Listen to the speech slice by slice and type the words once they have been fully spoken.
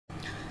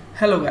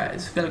Hello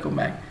guys, welcome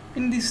back.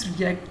 In this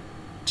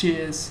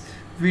React.js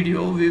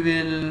video, we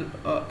will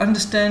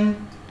understand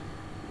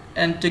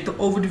and take the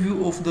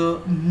overview of the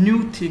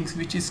new things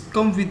which is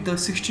come with the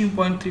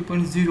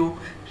 16.3.0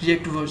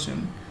 React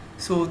version.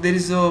 So there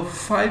is a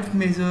 5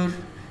 major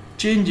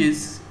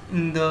changes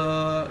in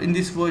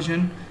this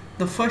version.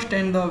 The first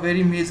and the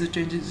very major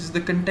changes is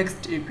the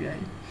context API.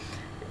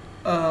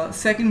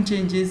 Second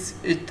changes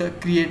is the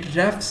create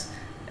refs,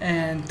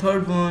 and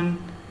third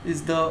one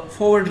is the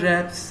forward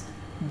refs.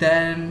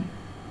 Then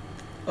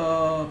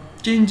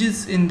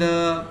changes in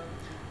the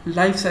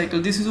life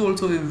cycle. This is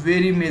also a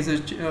very major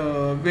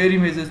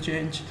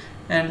change.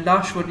 And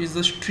last one is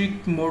the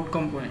strict mode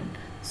component.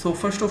 So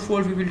first of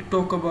all, we will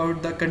talk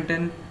about the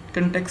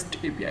context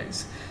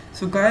APIs.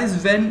 So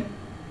guys, when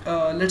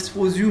let's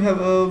suppose you have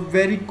a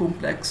very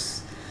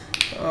complex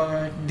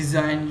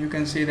design, you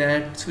can say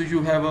that. So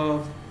you have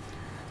a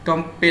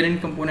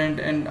parent component,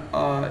 and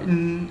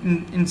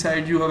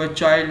inside you have a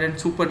child and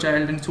super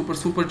child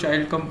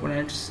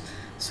components.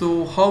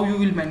 So how you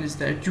will manage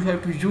that? You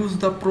have to use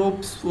the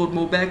props or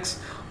mobex,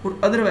 or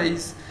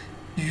otherwise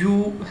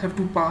you have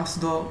to pass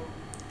the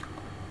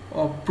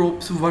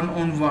props one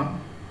on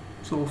one.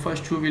 So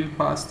first you will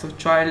pass the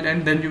child,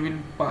 and then you will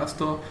pass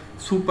the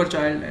super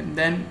child, and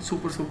then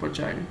super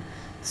child.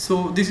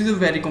 So this is a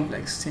very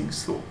complex thing.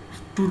 So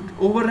to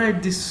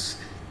override this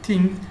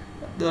thing,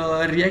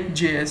 the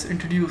React.js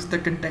introduced the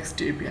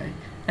context API,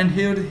 and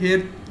here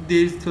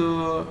there's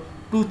the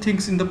two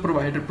things in the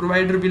provider.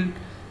 Provider will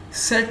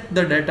set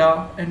the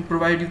data and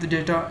provide you the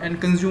data,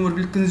 and consumer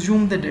will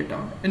consume the data,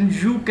 and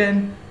you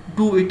can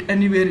do it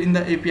anywhere in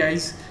the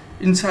APIs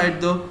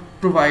inside the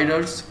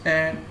providers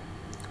and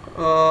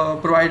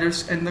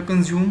the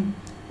consume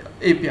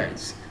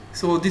APIs.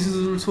 So this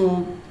is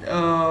also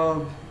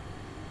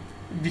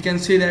we can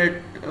say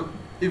that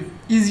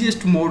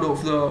easiest mode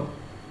of the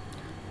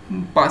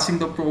passing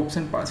the probes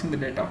and passing the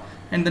data.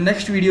 And the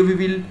next video we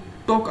will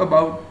talk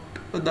about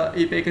the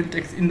API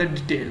context in the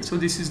detail. So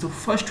this is the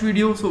first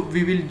video, so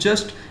we will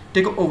just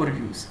take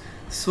overviews.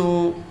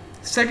 So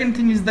second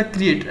thing is the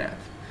create ref.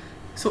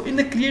 So in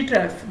the create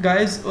ref,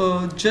 guys,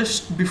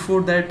 just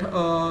before that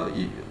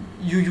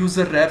you use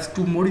the refs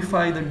to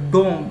modify the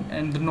DOM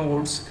and the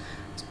nodes.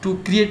 To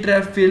create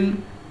ref will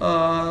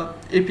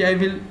API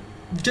will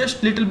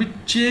just little bit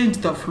change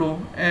the flow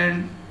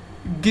and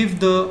give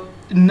the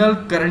null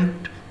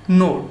current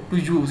node to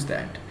use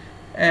that.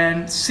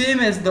 And same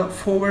as the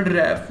forward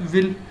ref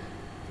will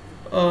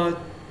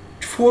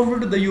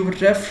forward your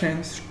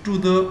reference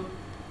to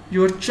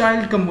your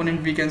child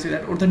component, we can say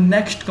that, or the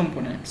next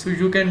component. So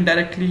you can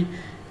directly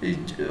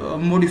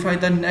modify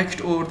the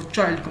next or the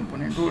child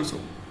component also.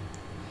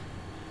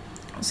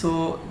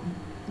 So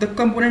the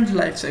component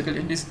lifecycle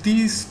changes.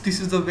 This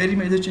is the very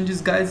major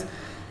changes, guys.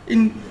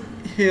 In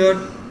here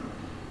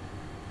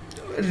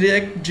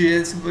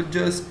React.js will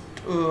just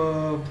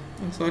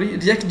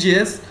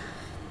React.js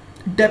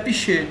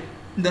depreciate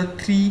the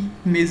three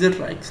major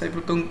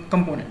lifecycle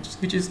components,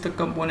 which is the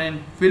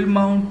component will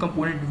mount,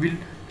 component will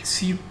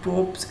receive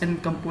props,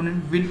 and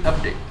component will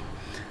update.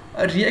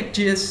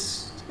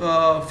 React.js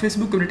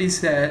Facebook community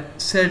said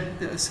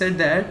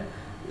that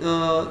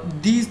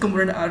these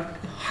components are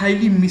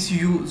highly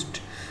misused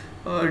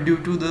due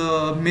to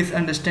the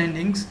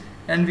misunderstandings,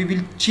 and we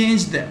will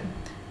change them.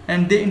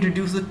 And they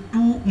introduce the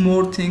two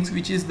more things,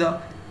 which is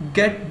the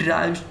get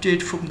derived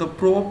state from the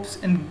props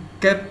and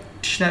get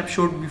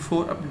snapshot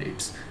before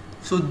updates.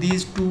 So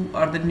these two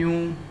are the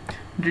new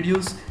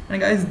introduced, and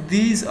guys,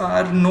 these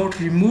are not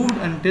removed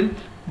until,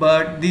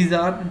 but these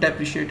are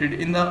depreciated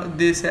in the,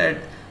 they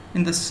said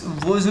in the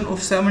version of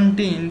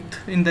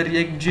 17th in the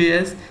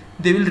React.js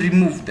they will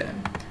remove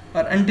them,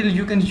 or until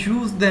you can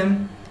use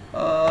them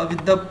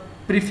with the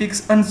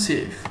prefix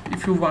unsafe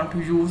if you want to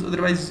use.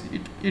 Otherwise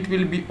it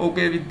will be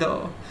okay with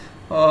the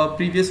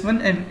previous one,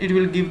 and it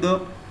will give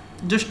the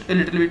just a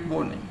little bit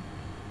warning.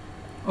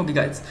 Okay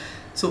guys,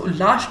 so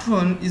last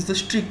one is the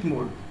strict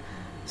mode.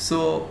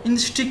 So in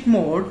strict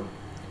mode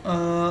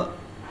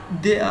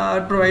they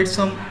are provide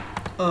some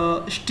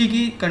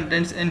sticky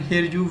contents, and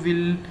here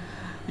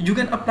you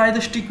can apply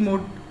the strict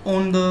mode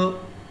on the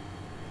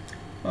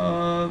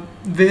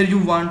where you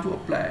want to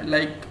apply.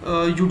 Like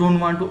you don't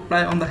want to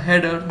apply on the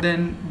header,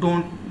 then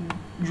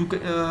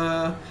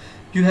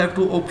you have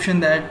to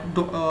option that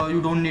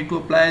you don't need to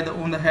apply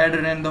on the header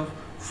and the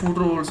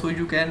footer also.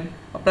 You can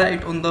apply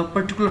it on the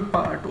particular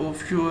part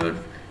of your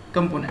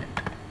component.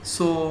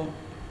 So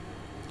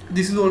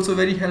this is also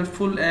very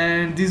helpful,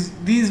 and these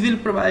will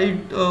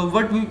provide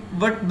what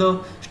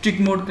the strict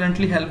mode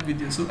currently help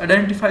with you. So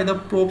identify the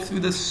props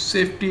with the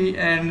safety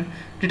and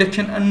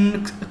detection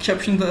and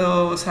exception,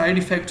 the side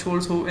effects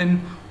also,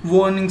 and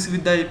warnings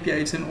with the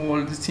APIs and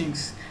all these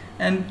things.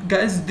 And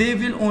guys, they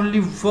will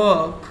only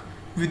work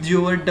with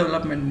your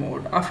development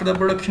mode. After the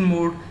production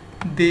mode,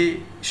 the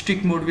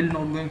strict mode will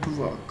not going to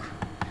work.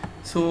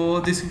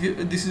 So this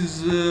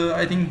is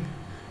I think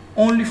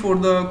only for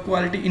the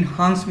quality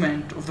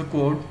enhancement of the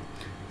code.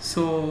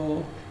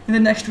 So in the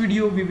next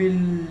video we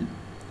will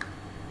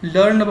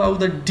learn about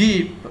the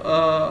deep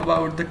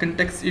about the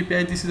context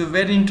API. This is a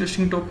very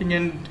interesting topic,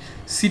 and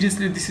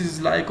seriously, this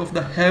is like of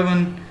the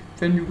heaven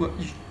when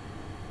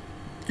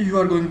you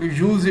are going to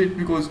use it,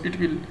 because it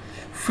will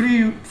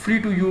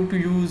free to you to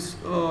use.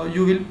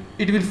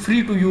 It will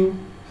free to you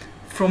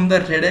from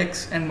the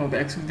Redux and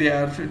Mobex. They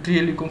are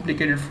really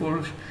complicated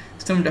for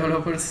some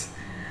developers.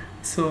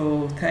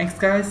 So thanks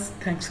guys,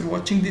 thanks for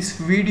watching this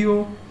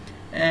video,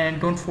 and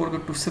don't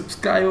forget to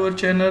subscribe our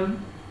channel.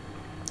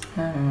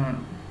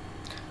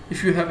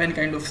 If you have any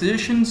kind of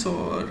suggestions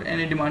or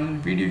any demanding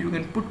video, you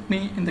can put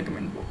me in the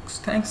comment box.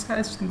 Thanks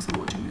guys, thanks for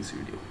watching this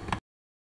video.